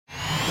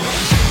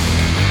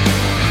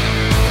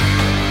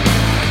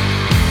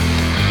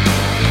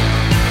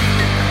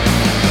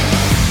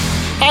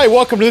Hi,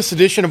 welcome to this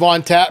edition of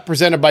On Tap,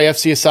 presented by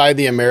FCSI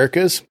the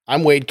Americas.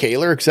 I'm Wade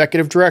Kaler,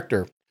 Executive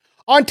Director.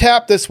 On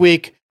Tap this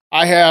week,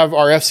 I have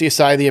our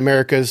FCSI the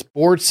Americas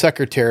Board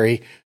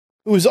Secretary,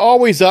 who's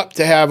always up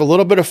to have a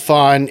little bit of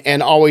fun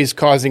and always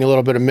causing a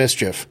little bit of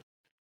mischief.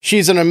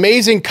 She's an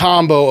amazing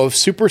combo of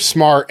super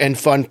smart and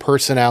fun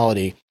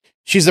personality.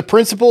 She's the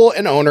principal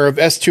and owner of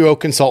S2O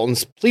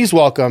Consultants. Please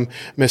welcome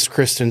Miss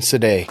Kristen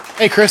Sadeh.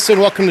 Hey, Kristen,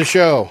 welcome to the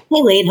show.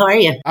 Hey, Wade, how are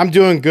you? I'm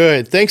doing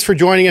good. Thanks for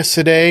joining us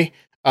today.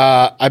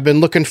 I've been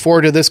looking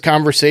forward to this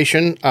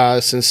conversation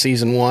since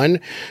season 1,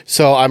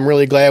 so I'm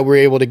really glad we're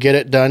able to get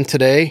it done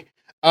today.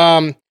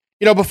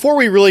 Before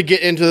we really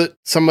get into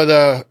some of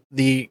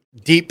the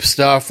deep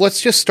stuff,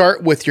 let's just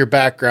start with your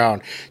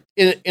background.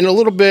 In a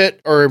little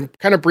bit, or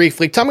kind of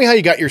briefly, tell me how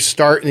you got your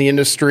start in the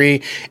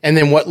industry, and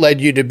then what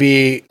led you to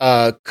be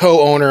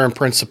co-owner and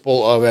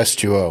principal of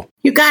S2O.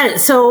 You got it.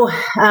 So,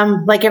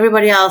 like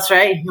everybody else,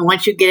 right?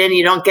 Once you get in,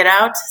 you don't get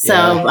out.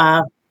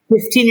 So,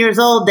 15 years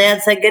old,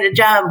 Dad said, "Get a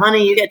job,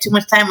 honey. You got too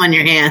much time on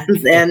your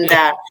hands," and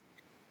got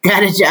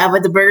a job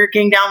at the Burger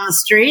King down the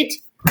street.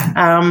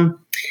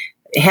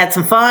 Had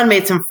some fun,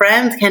 made some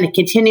friends, kind of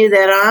continued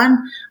that on.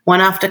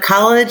 Went off to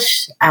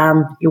college.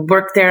 You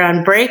worked there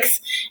on breaks.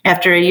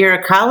 After a year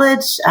of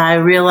college, I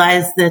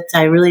realized that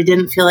I really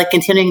didn't feel like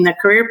continuing the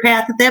career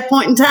path at that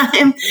point in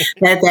time.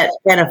 that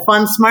kind of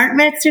fun, smart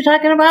mix you're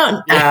talking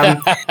about.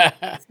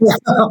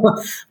 So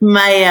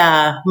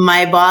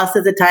my boss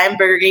at the time,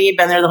 Burger King, he'd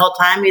been there the whole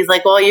time. He's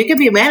like, "Well, you could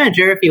be a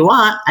manager if you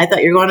want. I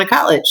thought you were going to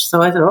college."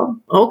 So I said, "Oh,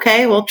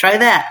 okay, we'll try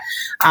that."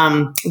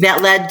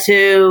 That led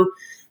to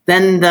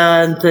then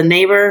the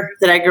neighbor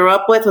that I grew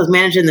up with was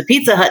managing the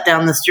Pizza Hut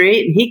down the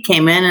street, and he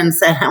came in and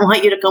said, "I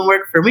want you to come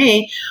work for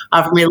me,"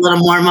 offered me a little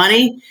more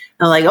money.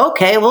 I'm like,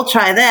 "Okay, we'll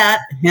try that."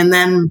 And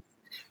then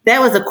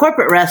that was a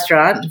corporate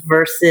restaurant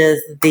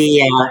versus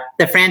the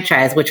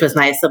franchise, which was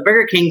nice. So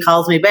Burger King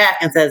calls me back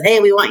and says, "Hey,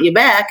 we want you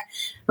back."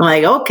 I'm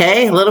like,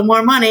 "Okay, a little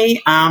more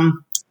money."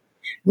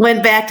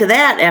 Went back to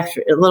that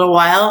after a little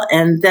while,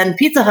 and then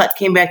Pizza Hut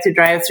came back to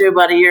drive-thru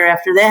about a year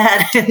after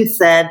that and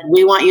said,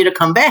 "We want you to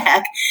come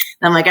back."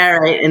 And I'm like,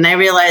 "All right." And I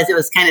realized it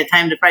was kind of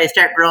time to probably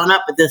start growing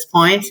up at this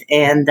point.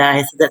 And I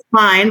said, "That's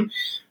fine.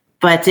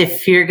 But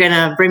if you're going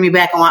to bring me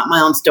back, I want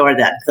my own store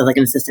then," because like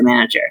an assistant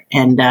manager,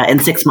 and in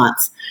 6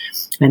 months.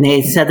 And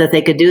they said that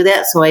they could do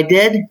that. So I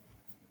did.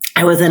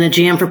 I was in a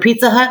GM for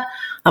Pizza Hut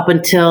up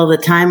until the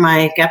time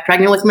I got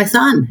pregnant with my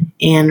son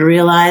and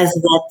realized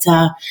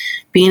that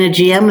being a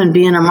GM and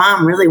being a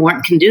mom really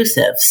weren't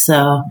conducive. So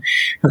I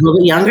was a little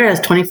bit younger. I was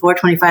 24,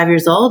 25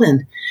 years old.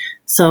 And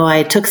so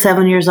I took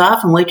 7 years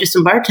off and waitress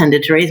and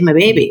bartended to raise my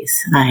babies.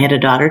 I had a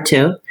daughter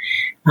too.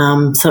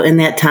 So in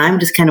that time,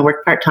 just kind of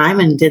worked part-time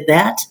and did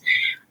that.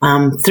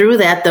 Through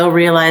that, though,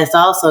 realized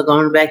also,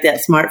 going back to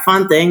that smart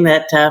fun thing,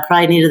 that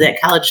probably needed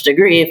that college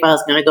degree if I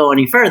was going to go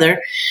any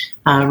further.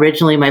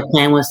 Originally, my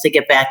plan was to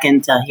get back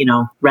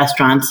into,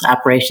 restaurants,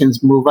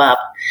 operations, move up.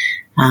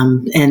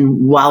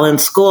 And while in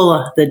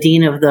school, the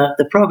dean of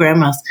the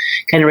program, I was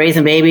kind of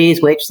raising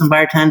babies, waitress and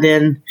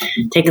bartending,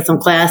 taking some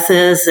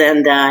classes.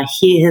 And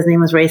his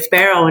name was Ray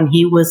Sparrow, and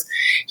he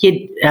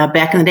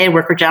back in the day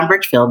worked for John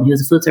Birchfield. He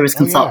was a food service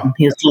consultant.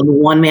 Yeah. He was kind of a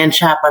one-man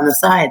shop on the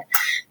side.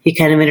 He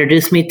kind of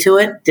introduced me to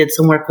it, did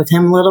some work with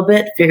him a little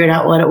bit, figured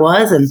out what it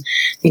was. And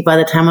I think by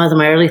the time I was in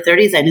my early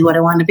 30s, I knew what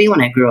I wanted to be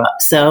when I grew up.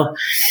 So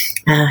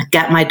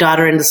got my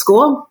daughter into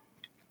school,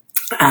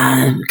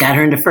 got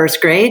her into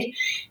first grade.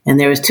 And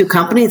there was 2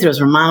 companies. There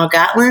was Romano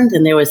Gotland,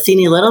 and there was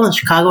Sini Little in the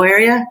Chicago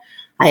area.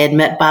 I had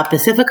met Bob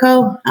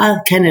Pacifico,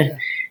 kind of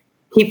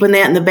keeping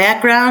that in the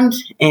background.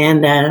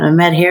 And I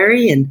met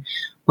Harry and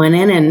went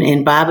in,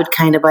 and Bob had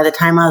kind of, by the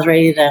time I was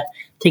ready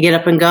to get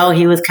up and go,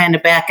 he was kind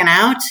of backing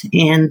out.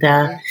 And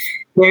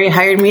Harry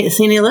hired me at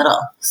Sini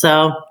Little.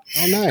 So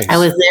nice. I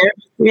was there.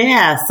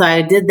 Yeah. So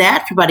I did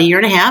that for about a year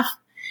and a half.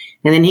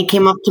 And then he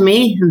came up to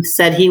me and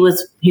said he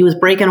was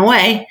breaking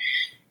away.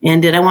 And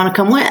did I want to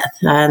come with?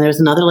 And there was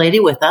another lady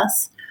with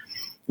us.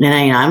 And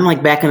I'm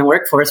like back in the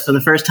workforce for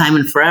the first time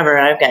in forever.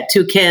 I've got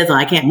 2 kids and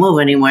I can't move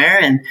anywhere.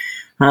 And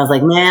I was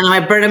like, man, am I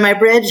burning my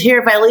bridge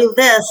here if I leave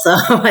this? So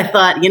I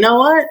thought, you know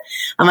what?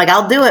 I'm like,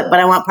 I'll do it, but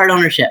I want part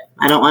ownership.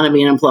 I don't want to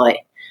be an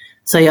employee.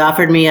 So he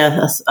offered me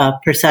a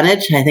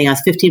percentage. I think I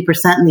was 15%,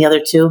 and the other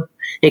 2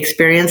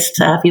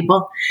 experienced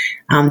people.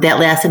 That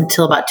lasted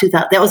until about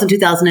 2000. That was in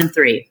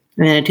 2003.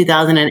 And then in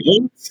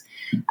 2008,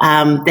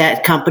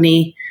 that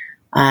company,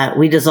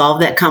 we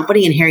dissolved that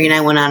company, and Harry and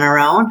I went on our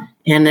own.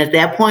 And at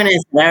that point, I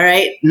said, all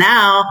right,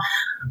 now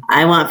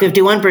I want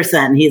 51%.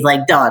 And he's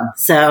like, done.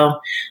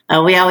 So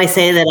we always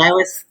say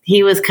that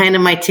he was kind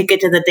of my ticket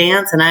to the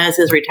dance, and I was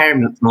his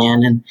retirement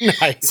plan. And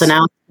nice. So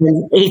now it's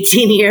been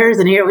 18 years,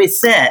 and here we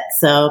sit.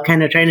 So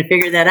kind of trying to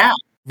figure that out.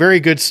 Very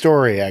good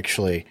story,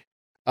 actually.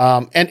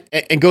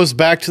 And goes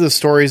back to the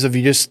stories of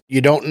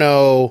you don't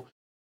know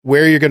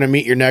where you're going to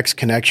meet your next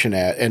connection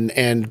at.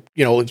 And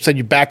said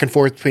you back and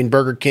forth between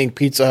Burger King,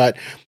 Pizza Hut.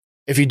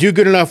 If you do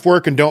good enough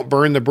work and don't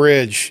burn the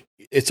bridge,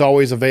 it's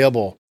always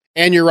available.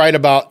 And you're right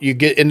about, you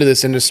get into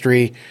this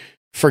industry,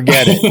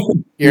 forget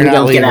it. You're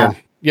not leaving.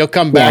 You'll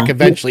come back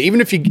eventually.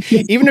 Even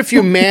if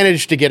you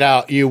manage to get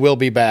out, you will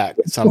be back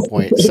at some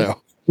point.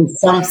 So in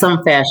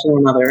some fashion or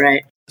another,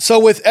 right? So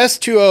with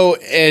S2O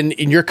and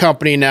in your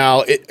company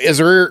now, is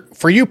there,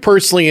 for you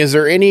personally, is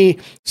there any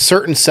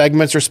certain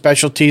segments or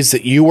specialties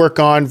that you work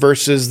on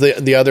versus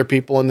the other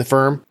people in the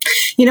firm?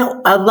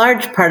 A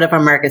large part of our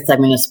market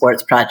segment is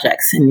sports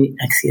projects.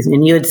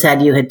 And you had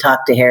said you had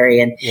talked to Harry,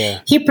 and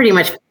he pretty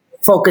much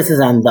focuses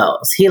on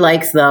those. He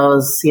likes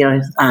those.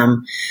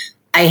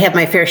 I have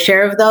my fair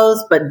share of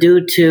those, but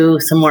due to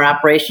some more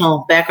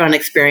operational background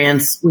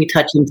experience, we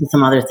touch into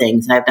some other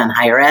things. I've done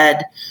higher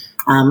ed.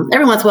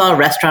 Every once in a while, a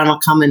restaurant will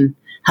come and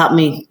help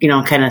me,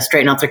 kind of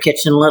straighten out their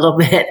kitchen a little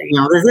bit.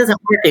 This isn't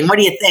working. What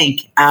do you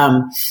think?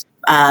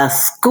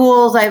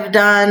 Schools I've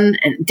done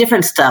and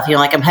different stuff.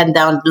 Like I'm heading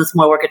down to do some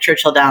more work at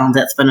Churchill Downs.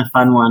 That's been a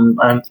fun one.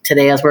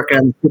 Today I was working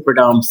on the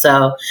Superdome.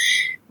 So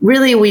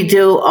really we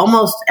do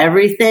almost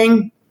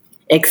everything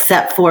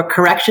except for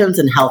corrections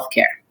and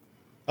healthcare.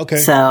 Okay.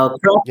 So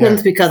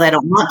corrections because I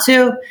don't want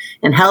to,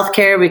 and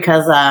healthcare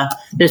because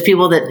there's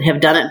people that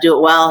have done it, do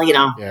it well.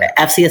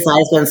 FCSI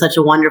has done such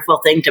a wonderful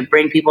thing to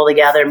bring people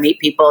together, meet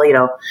people.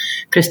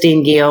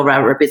 Christine Gio,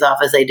 Robert Rippey's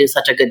office, they do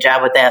such a good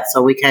job with that.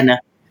 So we kind of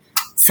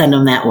send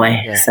them that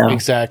way. Yeah, so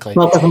exactly.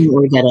 Both of them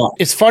we get it.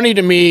 It's funny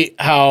to me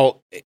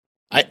how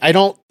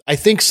I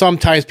think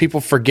sometimes people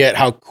forget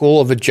how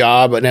cool of a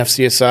job an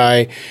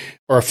FCSI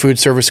or a food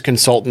service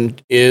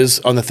consultant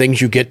is on the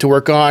things you get to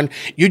work on.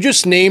 You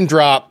just name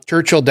drop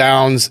Churchill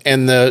Downs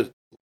and the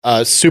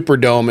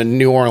Superdome in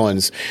New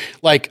Orleans.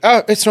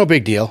 It's no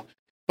big deal.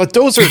 But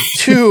those are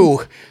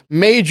two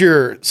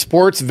major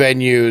sports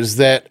venues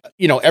that,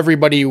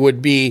 everybody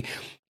would be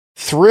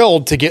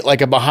thrilled to get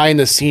like a behind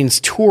the scenes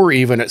tour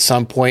even at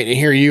some point. And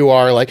here you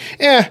are like,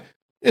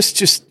 it's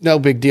just no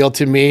big deal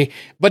to me.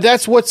 But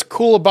that's what's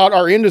cool about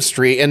our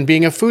industry and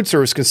being a food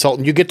service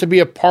consultant. You get to be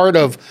a part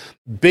of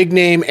big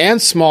name and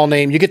small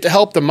name. You get to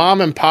help the mom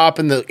and pop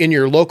in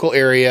your local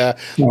area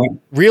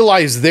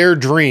realize their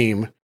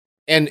dream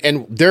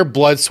and their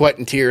blood, sweat,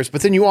 and tears.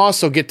 But then you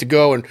also get to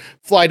go and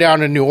fly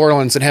down to New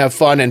Orleans and have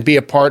fun and be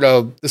a part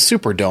of the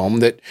Superdome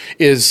that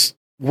is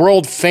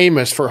world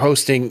famous for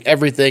hosting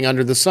everything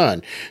under the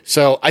sun.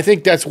 So I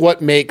think that's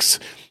what makes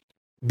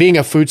being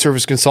a food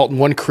service consultant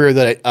one career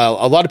that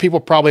a lot of people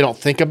probably don't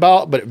think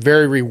about, but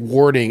very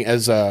rewarding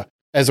as a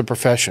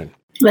profession.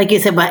 Like you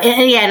said, but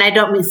and I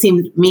don't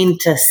mean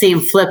to seem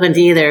flippant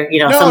either.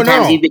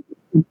 Sometimes you be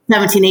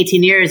 17,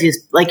 18 years,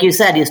 like you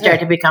said, you start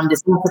to become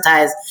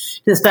desensitized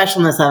to the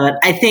specialness of it.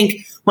 I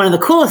think one of the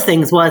coolest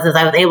things was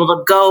I was able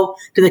to go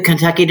to the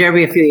Kentucky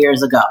Derby a few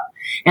years ago.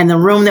 And the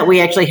room that we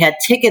actually had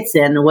tickets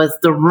in was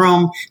the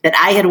room that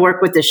I had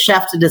worked with the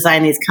chef to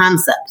design these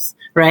concepts,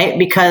 right?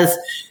 Because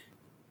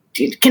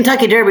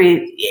Kentucky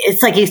Derby,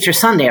 it's like Easter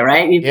Sunday,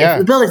 right?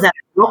 The building's not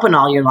open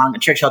all year long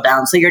at Churchill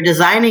Downs. So you're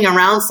designing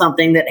around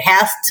something that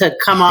has to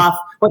come off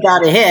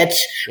without a hitch,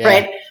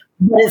 right?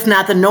 But it's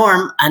not the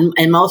norm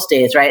in most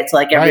days, right? It's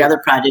like every other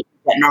project,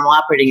 got normal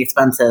operating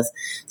expenses.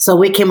 So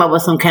we came up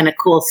with some kind of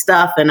cool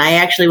stuff. And I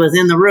actually was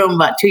in the room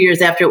about 2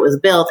 years after it was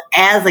built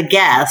as a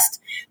guest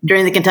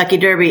during the Kentucky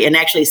Derby and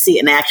actually see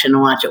it in action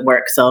and watch it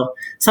work. So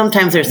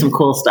sometimes there's some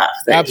cool stuff.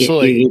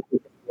 Absolutely.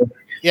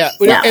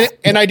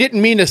 And I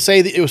didn't mean to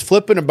say that it was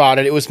flippant about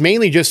it. It was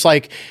mainly just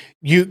like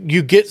you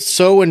get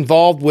so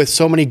involved with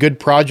so many good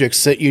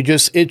projects that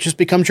it just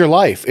becomes your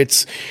life.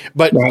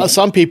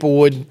 Some people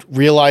would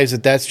realize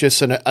that that's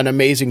just an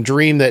amazing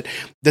dream that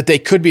they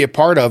could be a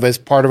part of as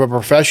part of a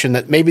profession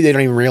that maybe they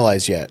don't even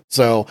realize yet.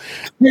 So,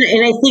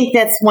 and I think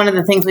that's one of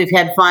the things we've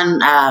had fun.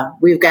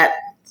 We've got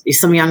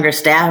some younger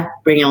staff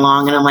bringing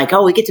along, and I'm like,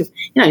 we get to,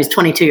 he's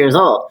 22 years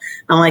old.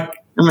 I'm like,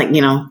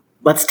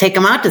 let's take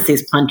them out to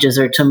these punches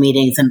or to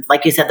meetings. And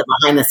like you said, the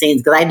behind the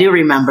scenes, because I do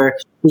remember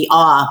the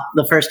awe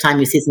the first time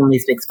you see some of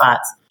these big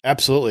spots.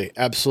 Absolutely.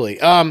 Absolutely.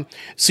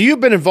 So you've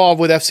been involved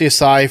with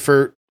FCSI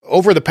for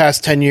over the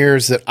past 10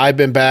 years that I've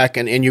been back,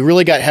 and you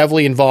really got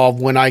heavily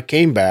involved when I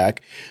came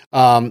back.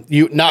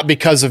 Not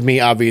because of me,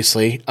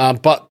 obviously,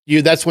 but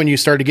that's when you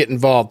started to get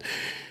involved.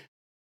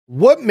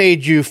 What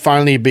made you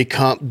finally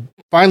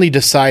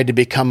decide to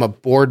become a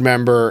board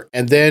member?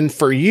 And then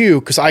for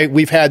you, because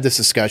we've had this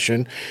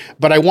discussion,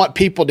 but I want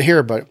people to hear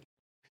about it.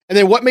 And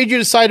then what made you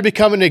decide to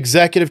become an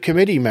executive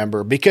committee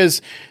member?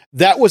 Because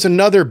that was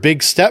another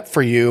big step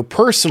for you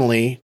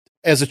personally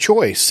as a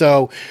choice.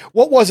 So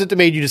what was it that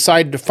made you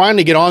decide to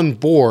finally get on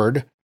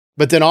board,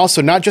 but then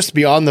also not just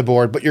be on the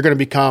board, but you're going to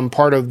become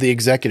part of the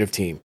executive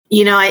team?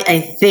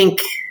 I think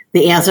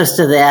the answers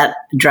to that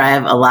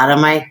drive a lot of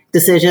my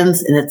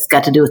decisions, and it's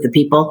got to do with the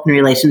people and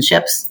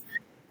relationships.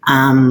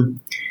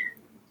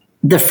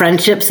 The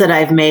friendships that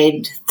I've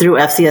made through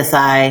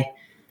FCSI,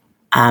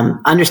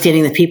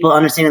 understanding the people,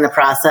 understanding the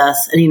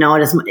process, and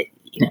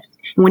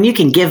when you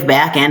can give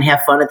back and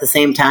have fun at the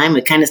same time,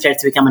 it kind of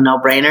starts to become a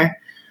no-brainer.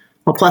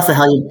 Well, plus the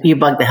hell, you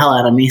bugged the hell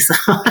out of me. So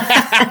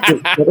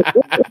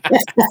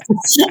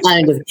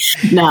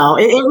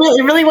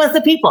it really was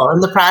the people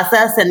and the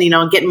process, and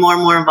getting more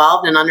and more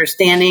involved and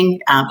understanding.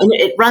 And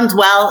it runs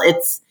well.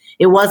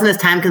 It wasn't as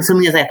time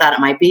consuming as I thought it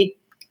might be.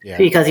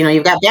 because,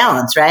 you've got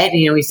balance, right?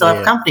 And, we still have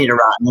a company to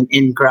run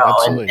and grow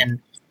and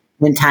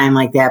in time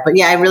like that. But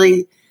I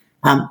really,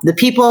 the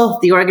people,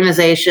 the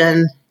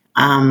organization,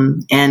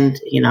 and,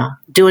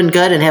 doing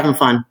good and having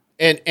fun.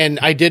 And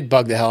I did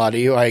bug the hell out of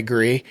you. I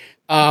agree.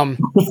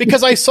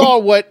 Because I saw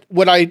what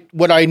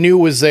I knew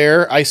was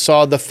there. I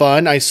saw the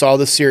fun. I saw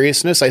the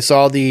seriousness. I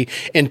saw the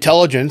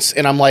intelligence.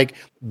 And I'm like,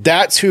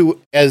 that's who,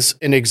 as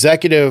an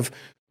executive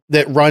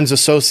that runs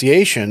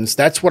associations,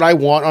 that's what I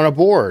want on a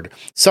board.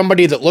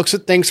 Somebody that looks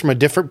at things from a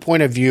different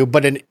point of view,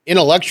 but an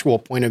intellectual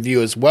point of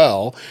view as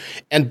well.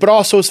 But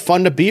also is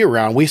fun to be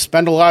around. We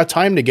spend a lot of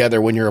time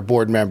together when you're a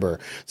board member.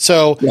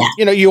 So,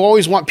 you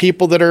always want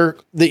people that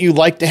you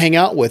like to hang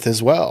out with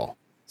as well.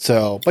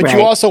 So, but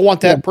you also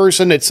want that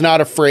person that's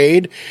not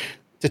afraid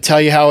to tell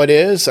you how it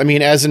is. I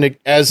mean, as an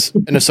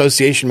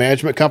association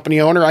management company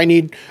owner, I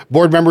need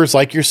board members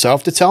like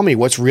yourself to tell me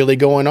what's really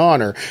going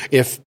on, or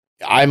if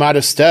I'm out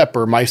of step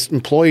or my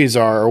employees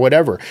are, or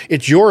whatever.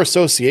 It's your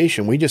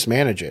association. We just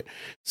manage it.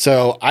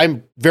 So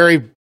I'm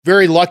very,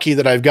 very lucky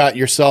that I've got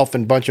yourself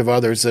and a bunch of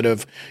others that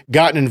have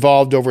gotten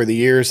involved over the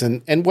years,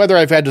 and whether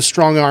I've had to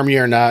strong arm you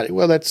or not,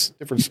 well, that's a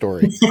different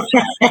story.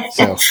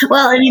 So.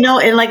 Well,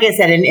 and like I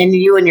said, and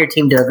you and your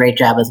team do a great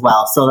job as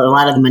well. So a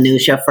lot of the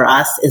minutia for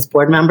us as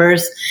board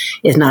members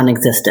is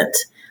non-existent.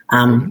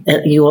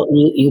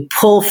 You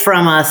pull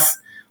from us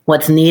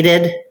what's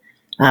needed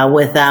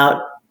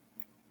without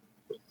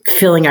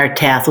filling our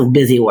tasks with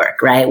busy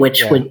work, right?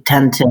 Which would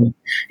tend to,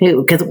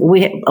 because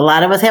a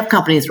lot of us have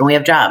companies and we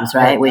have jobs,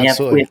 right? We have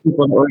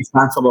people that we're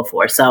responsible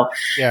for. So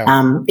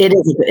it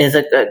is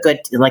a good,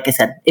 like I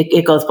said,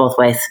 it goes both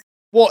ways.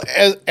 Well,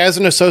 as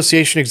an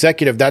association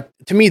executive,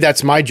 to me,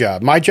 that's my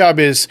job. My job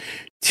is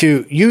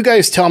you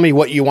guys tell me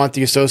what you want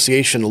the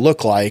association to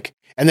look like,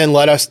 and then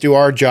let us do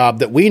our job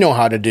that we know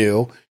how to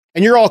do.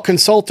 And you're all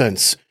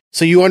consultants.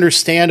 So you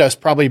understand us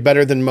probably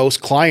better than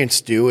most clients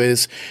do.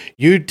 Is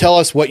you tell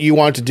us what you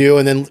want to do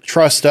and then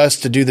trust us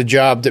to do the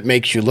job that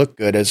makes you look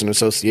good as an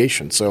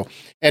association. So,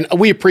 and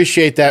we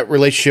appreciate that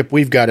relationship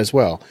we've got as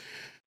well.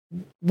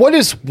 What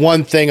is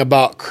one thing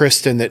about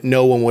Kristen that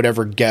no one would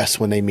ever guess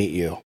when they meet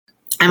you?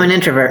 I'm an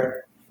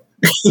introvert.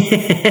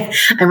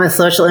 I'm a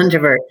social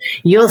introvert.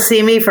 You'll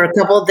see me for a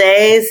couple of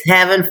days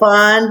having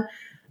fun,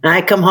 and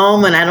I come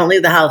home and I don't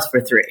leave the house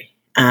for 3.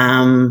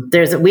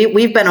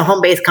 We've been a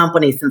home-based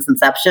company since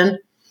inception.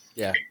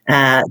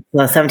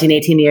 17,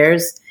 18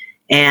 years.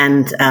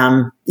 And,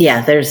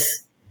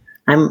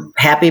 I'm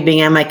happy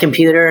being on my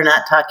computer,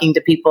 not talking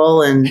to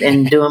people and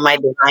doing my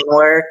design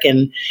work.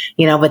 And,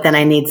 but then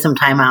I need some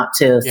time out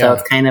too. So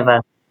it's kind of,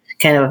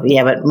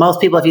 but most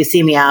people, if you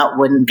see me out,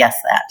 wouldn't guess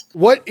that.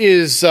 What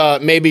is,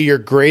 maybe your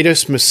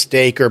greatest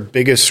mistake or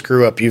biggest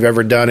screw up you've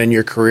ever done in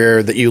your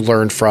career that you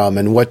learned from?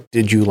 And what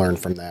did you learn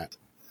from that?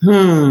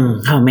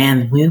 Oh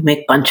man, we make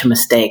a bunch of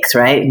mistakes,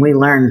 right? We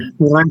learn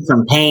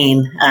from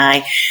pain.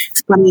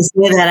 It's funny you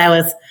say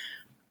that.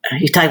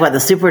 You talk about the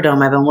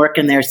Superdome. I've been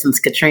working there since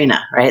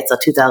Katrina, right? So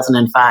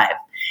 2005.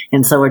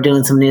 And so we're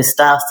doing some new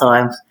stuff. So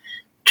I'm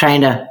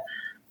trying to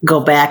go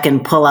back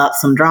and pull out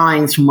some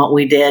drawings from what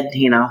we did,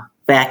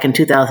 back in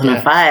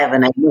 2005.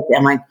 And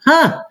I'm like,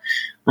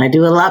 I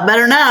do a lot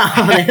better now.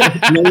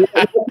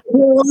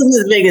 It wasn't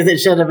as big as it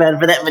should have been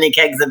for that many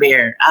kegs of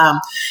beer.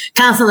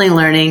 Constantly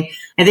learning.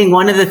 I think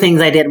one of the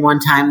things I did one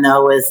time,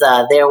 though, was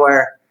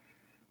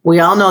we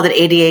all know that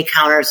ADA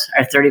counters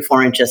are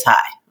 34 inches high.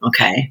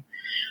 Okay.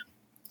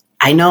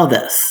 I know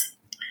this.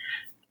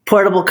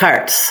 Portable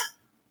carts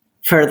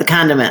for the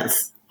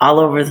condiments all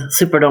over the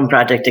Superdome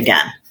project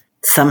again.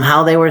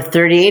 Somehow they were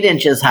 38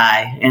 inches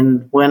high.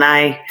 And when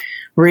I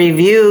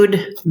reviewed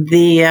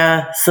the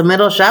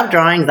submittal shop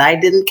drawings, I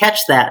didn't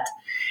catch that.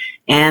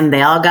 And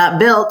they all got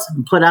built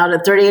and put out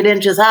at 38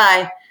 inches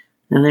high.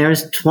 And there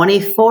was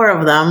 24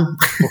 of them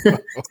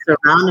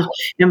surrounded.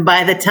 And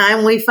by the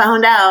time we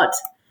found out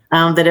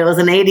that it was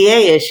an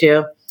ADA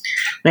issue,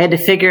 we had to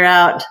figure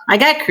out, I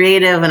got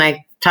creative and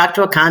I talked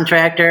to a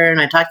contractor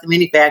and I talked to the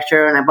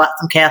manufacturer and I bought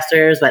some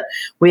casters, but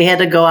we had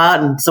to go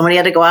out and somebody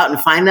had to go out and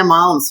find them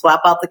all and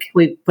swap out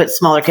we put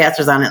smaller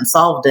casters on it and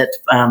solved it.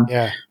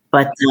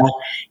 But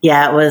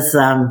it was,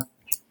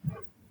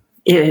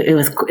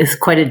 it's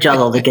quite a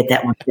juggle to get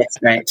that one fixed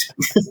right.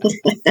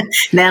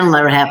 That'll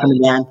never happen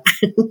again.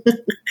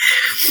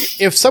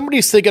 If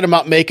somebody's thinking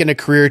about making a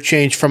career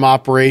change from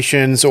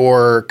operations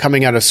or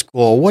coming out of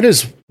school, what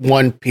is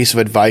one piece of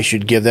advice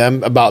you'd give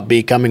them about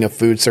becoming a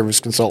food service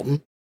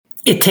consultant?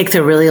 It takes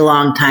a really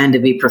long time to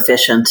be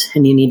proficient,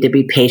 and you need to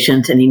be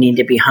patient and you need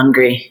to be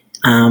hungry.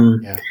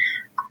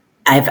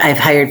 I've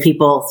hired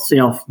people,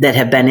 that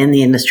have been in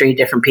the industry,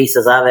 different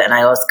pieces of it, and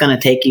I was going to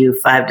take you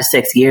 5 to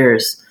 6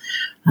 years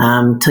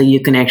till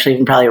you can actually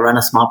even probably run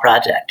a small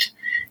project.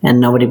 And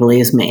nobody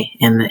believes me.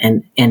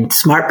 And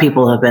smart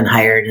people have been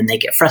hired and they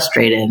get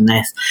frustrated. And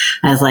I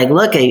was like,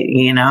 look,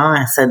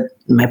 I said,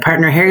 my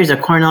partner Harry's a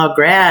Cornell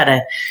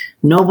grad.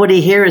 Nobody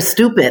here is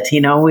stupid.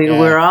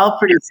 We're all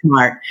pretty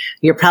smart.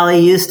 You're probably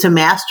used to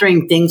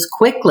mastering things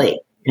quickly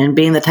and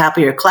being the top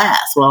of your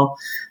class. Well,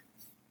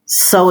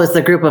 so is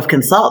the group of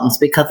consultants,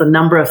 because the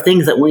number of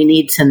things that we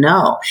need to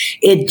know,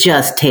 it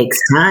just takes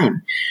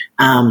time.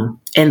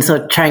 And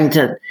so trying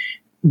to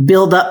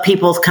build up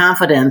people's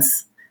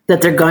confidence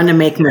that they're going to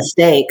make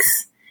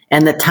mistakes,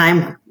 and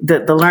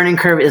the learning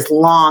curve is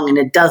long, and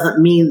it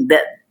doesn't mean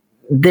that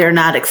they're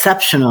not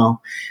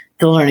exceptional.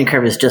 The learning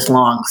curve is just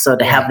long. So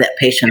to have that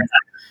patience,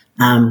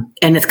 and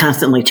it's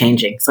constantly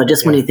changing. So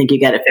just when you think you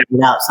got it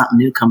figured out, something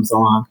new comes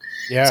along.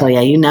 Yeah. So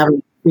you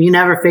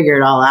never figure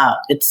it all out.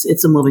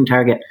 It's a moving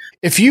target.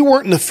 If you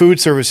weren't in the food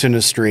service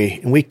industry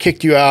and we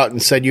kicked you out and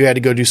said you had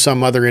to go do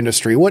some other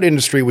industry, what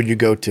industry would you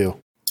go to?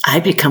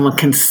 I'd become a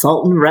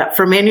consultant rep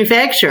for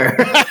manufacturer.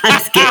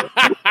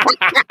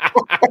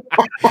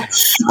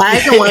 I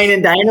can wine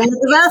and dine with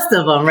the best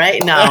of them,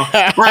 right? No,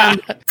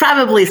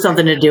 probably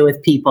something to do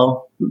with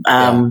people.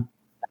 I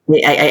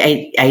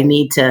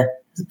need to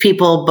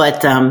people,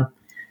 but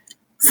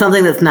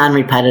something that's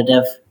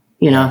non-repetitive.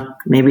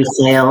 Maybe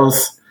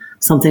sales,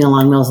 something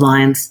along those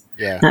lines.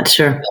 Yeah, not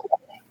sure.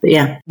 But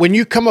yeah. When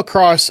you come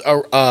across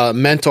a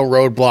mental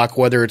roadblock,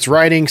 whether it's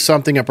writing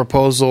something, a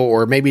proposal,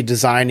 or maybe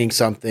designing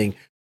something,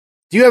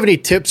 do you have any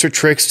tips or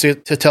tricks to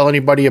tell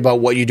anybody about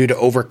what you do to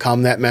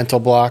overcome that mental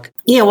block?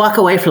 Yeah, walk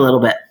away for a little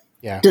bit.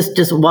 Yeah.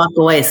 Just walk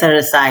away, set it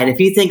aside. If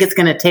you think it's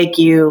going to take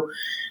you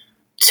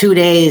 2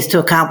 days to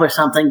accomplish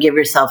something, give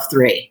yourself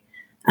 3,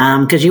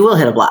 because you will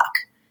hit a block.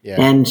 Yeah.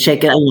 And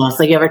shake it. It's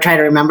like you ever try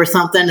to remember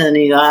something and then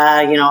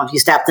if you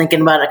stop thinking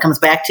about it, it comes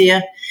back to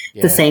you.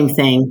 Yeah. The same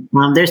thing.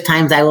 There's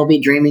times I will be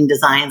dreaming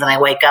designs and I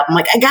wake up, I'm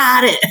like, I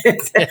got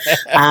it.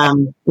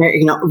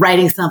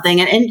 Writing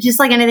something and just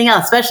like anything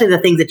else, especially the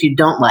things that you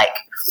don't like.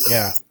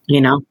 Yeah.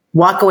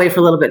 Walk away for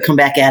a little bit, come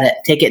back at it,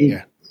 take it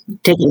in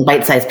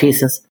bite-sized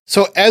pieces.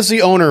 So as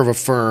the owner of a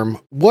firm,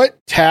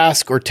 what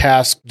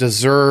tasks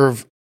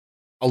deserve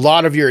a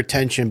lot of your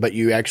attention, but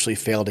you actually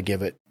fail to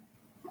give it?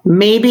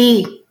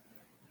 Maybe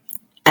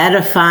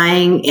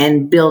edifying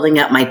and building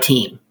up my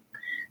team.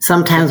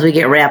 Sometimes we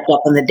get wrapped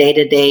up in the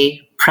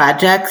day-to-day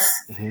projects,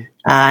 in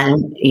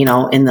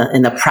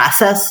the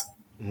process,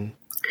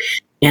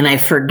 and I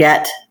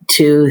forget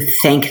to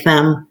thank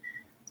them,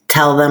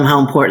 tell them how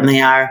important they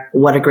are,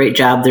 what a great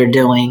job they're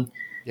doing.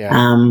 Yeah.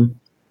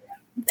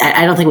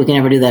 I don't think we can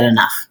ever do that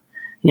enough.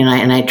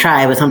 And I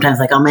try, but sometimes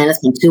like, oh man, it's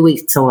been 2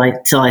 weeks till I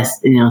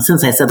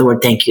since I said the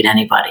word thank you to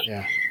anybody.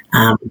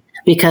 Yeah.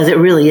 Because it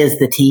really is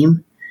the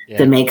team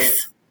that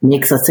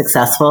makes us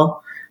successful.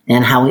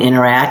 And how we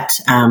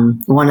interact.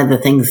 One of the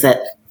things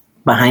that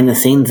behind the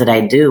scenes that I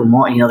do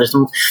more,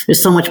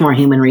 there's so much more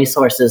human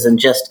resources and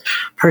just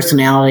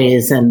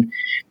personalities and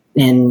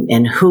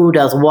who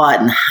does what,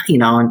 and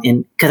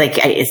because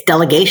it's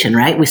delegation,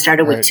 right? We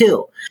started with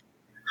 2.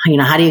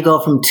 How do you go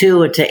from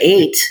 2 to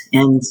 8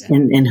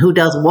 and who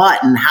does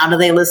what and how do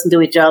they listen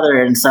to each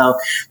other? And so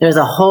there's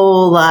a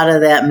whole lot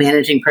of that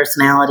managing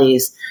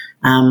personalities.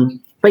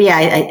 But yeah,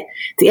 at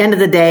the end of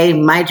the day,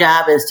 my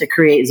job is to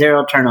create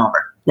zero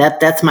turnover.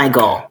 That's my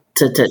goal,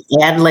 to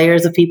add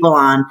layers of people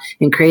on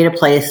and create a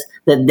place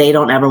that they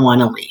don't ever want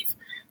to leave.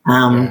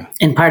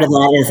 And part of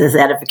that is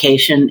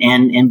edification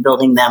and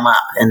building them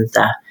up. And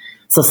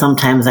so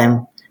sometimes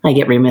I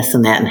get remiss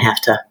in that and have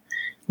to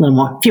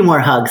a few more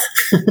hugs.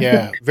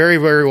 Yeah, very,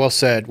 very well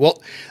said.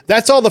 Well,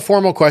 that's all the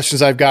formal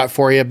questions I've got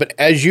for you. But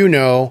as you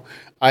know,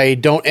 I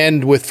don't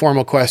end with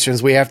formal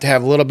questions. We have to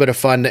have a little bit of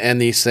fun to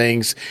end these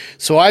things.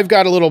 So I've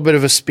got a little bit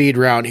of a speed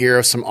round here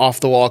of some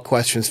off-the-wall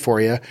questions for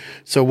you.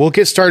 So we'll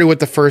get started with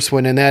the first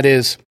one, and that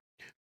is,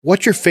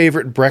 what's your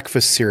favorite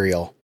breakfast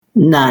cereal?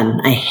 None.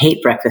 I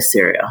hate breakfast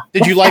cereal.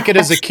 Did you like it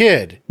as a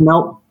kid?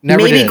 Nope.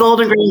 Never Maybe did.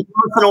 Golden Green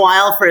once in a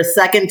while for a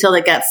second till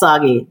it got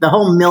soggy. The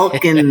whole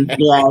milk and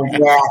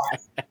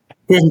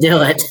didn't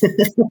do it.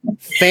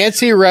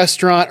 Fancy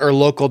restaurant or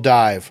local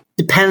dive?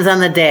 Depends on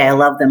the day. I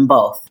love them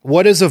both.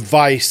 What is a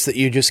vice that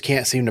you just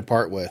can't seem to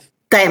part with?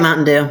 Diet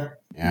Mountain Dew.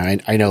 Yeah,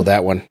 I know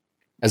that one.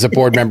 As a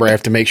board member, I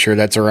have to make sure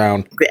that's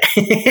around.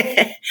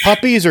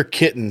 Puppies or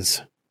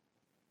kittens?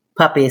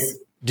 Puppies.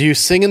 Do you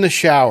sing in the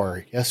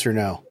shower? Yes or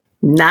no?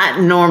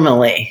 Not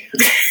normally.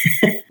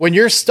 When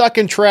you're stuck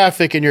in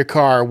traffic in your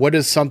car, what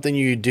is something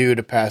you do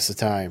to pass the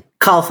time?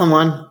 Call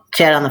someone,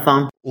 chat on the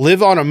phone.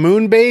 Live on a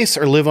moon base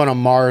or live on a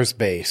Mars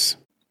base?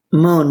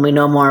 Moon, we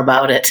know more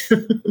about it.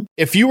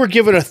 If you were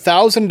given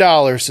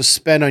 $1,000 to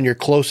spend on your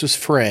closest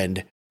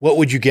friend, what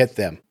would you get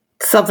them?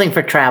 Something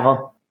for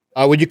travel.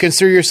 Would you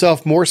consider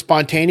yourself more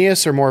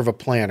spontaneous or more of a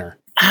planner?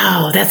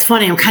 Oh, that's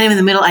funny. I'm kind of in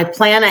the middle. I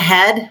plan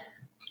ahead,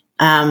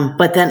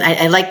 but then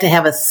I like to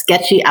have a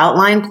sketchy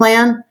outline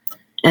plan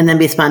and then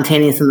be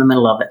spontaneous in the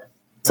middle of it.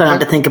 So I don't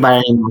have to think about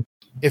it anymore.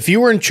 If you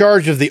were in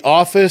charge of the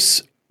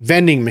office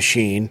vending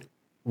machine,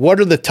 what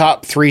are the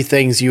top 3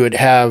 things you would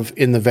have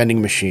in the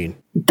vending machine?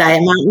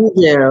 Diet Mountain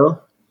Dew,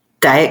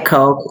 Diet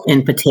Coke,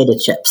 and potato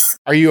chips.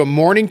 Are you a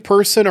morning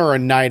person or a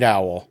night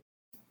owl?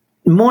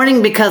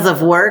 Morning because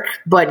of work,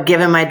 but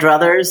given my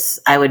druthers,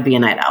 I would be a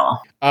night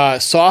owl.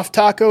 Soft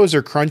tacos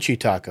or crunchy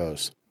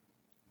tacos?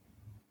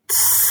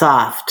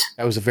 Soft.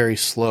 That was a very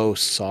slow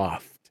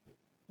soft.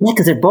 Yeah,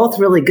 because they're both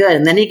really good.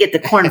 And then you get the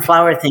corn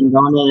flour thing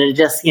going, and it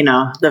just,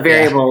 the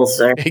variables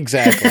are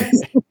Exactly.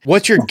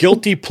 What's your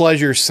guilty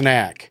pleasure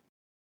snack?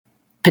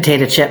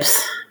 potato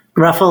chips,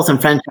 Ruffles, and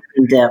French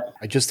onion dip.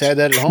 I just had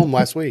that at home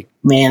last week.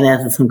 Man,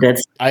 that's some good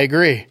I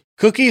agree.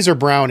 Cookies or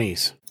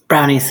brownies?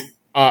 brownies.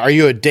 Are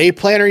you a day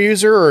planner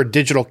user or a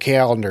digital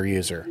calendar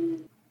user?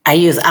 I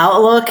use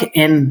Outlook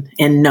and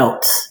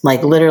notes,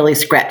 like literally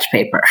scratch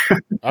paper.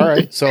 All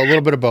right. So a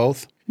little bit of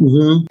both.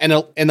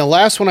 Mm-hmm. And the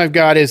last one I've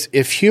got is,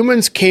 if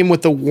humans came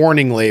with a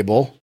warning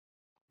label,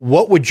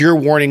 what would your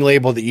warning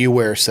label that you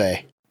wear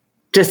say?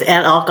 Just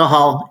add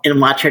alcohol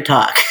and watch her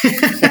talk.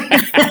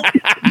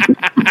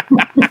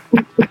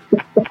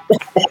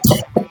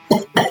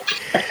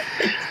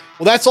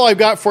 Well, that's all I've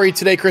got for you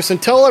today, Kristen.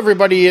 Tell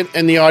everybody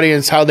in the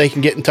audience how they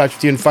can get in touch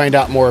with you and find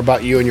out more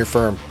about you and your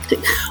firm.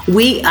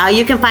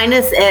 You can find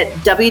us at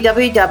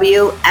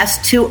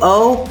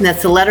www.s2o,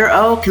 that's the letter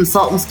O,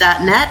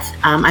 consultants.net.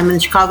 I'm in the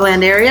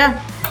Chicagoland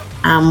area.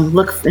 And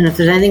if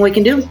there's anything we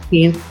can do,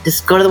 you can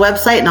just go to the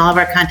website and all of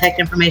our contact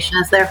information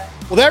is there.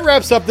 Well, that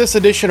wraps up this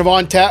edition of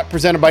On Tap,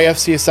 presented by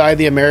FCSI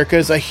the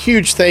Americas. A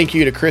huge thank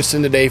you to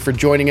Kristen today for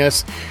joining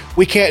us.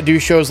 We can't do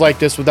shows like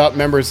this without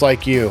members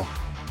like you.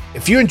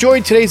 If you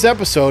enjoyed today's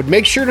episode,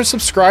 make sure to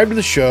subscribe to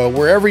the show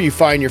wherever you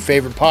find your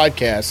favorite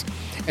podcasts,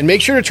 and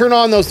make sure to turn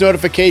on those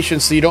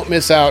notifications so you don't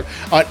miss out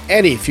on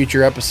any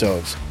future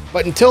episodes.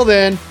 But until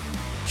then,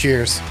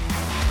 cheers.